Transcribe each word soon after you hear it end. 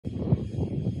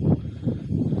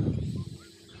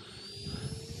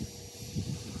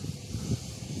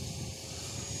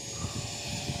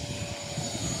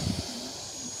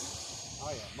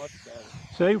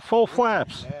See, full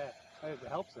flaps. Yeah, it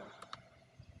helps them.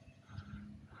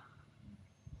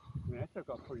 I mean, I took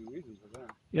off pretty easy for them.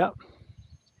 Yep.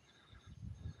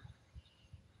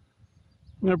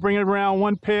 I'm going to bring it around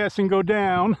one pass and go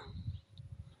down,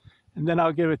 and then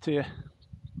I'll give it to you. Do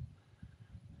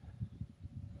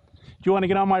you want to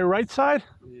get on my right side?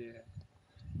 Yeah.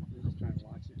 I'm just trying to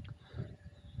watch it.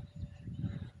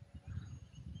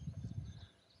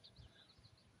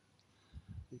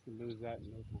 You can lose that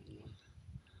in no time.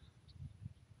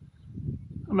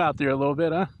 I'm out there a little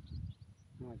bit, huh?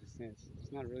 No, I just think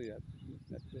it's not really that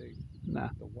big. Nah.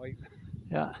 The white.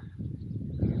 Yeah.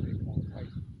 They call it white.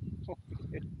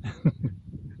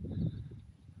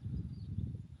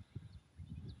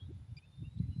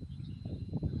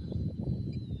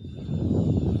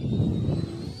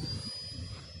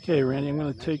 Okay, Randy, I'm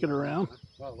going to take it around.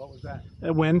 Well, what was that?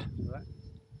 That wind.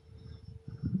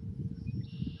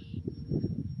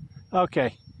 What?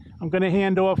 Okay. I'm going to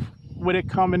hand off with it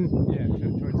coming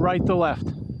towards right to left.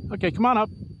 Okay, come on up.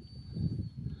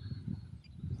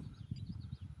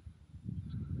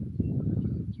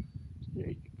 There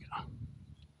you go.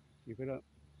 Keep it up.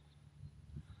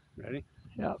 Ready?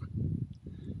 Yep.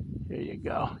 There you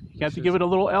go. You have to give it a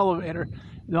little elevator.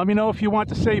 Let me know if you want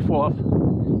the safe off.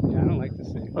 Yeah, I don't like the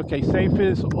safe. Okay, safe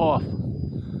is off.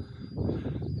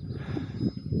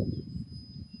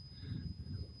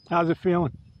 How's it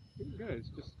feeling? Good. It's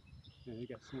just, you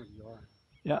got so much yaw.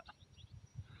 Yeah.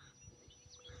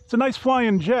 It's a nice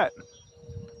flying jet.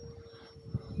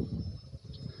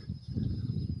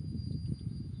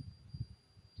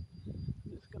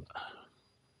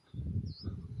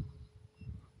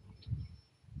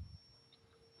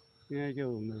 Yeah, I get a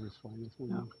little nervous flying this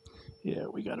one. Yeah,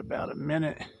 we got about a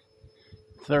minute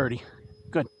 30.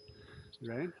 Good.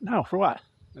 You ready? No, for what?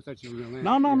 I thought you were going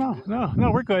to land.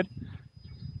 No, we're good.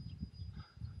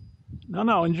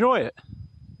 No, enjoy it. I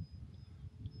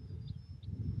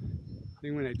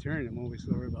think when I turn, I'm always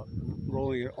worried about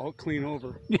rolling it all clean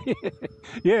over.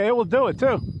 Yeah, it will do it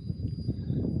too.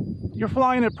 You're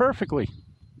flying it perfectly.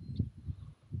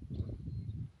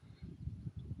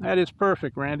 That is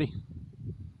perfect, Randy.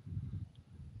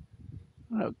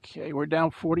 Okay, we're down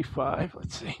 45.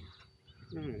 Let's see.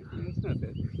 All right, that's not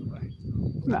bad.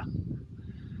 No.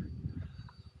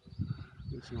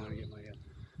 Just want to get my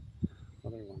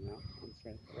other one out. Let's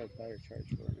try that battery charge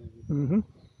for it. Mm-hmm.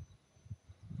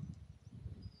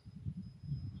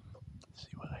 Let's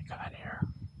see what I got here.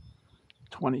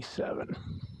 27.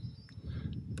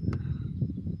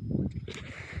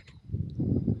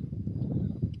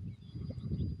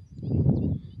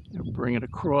 Bring it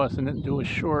across and then do a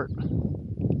short.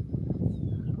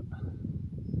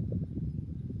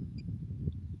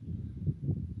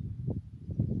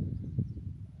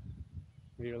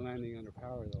 You're landing under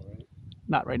power though, right?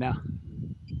 Not right now.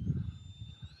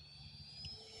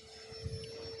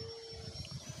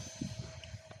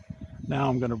 Now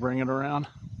I'm going to bring it around.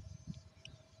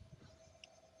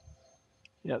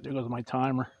 Yeah, there goes my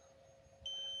timer.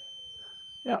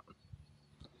 Yep.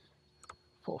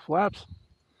 Full flaps.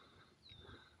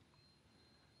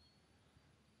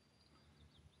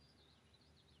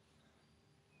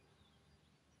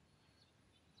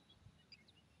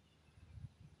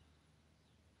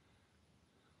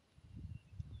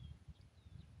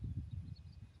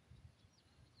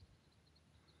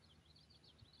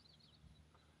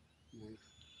 Nice.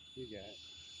 You got it.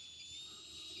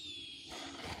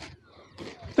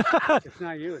 It's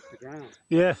not you, it's the ground.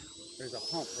 Yeah. There's a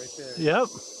hump right there. Yep.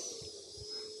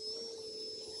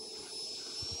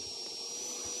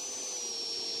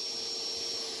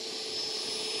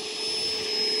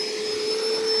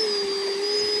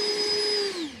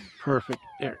 Perfect.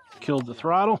 There, killed the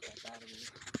throttle.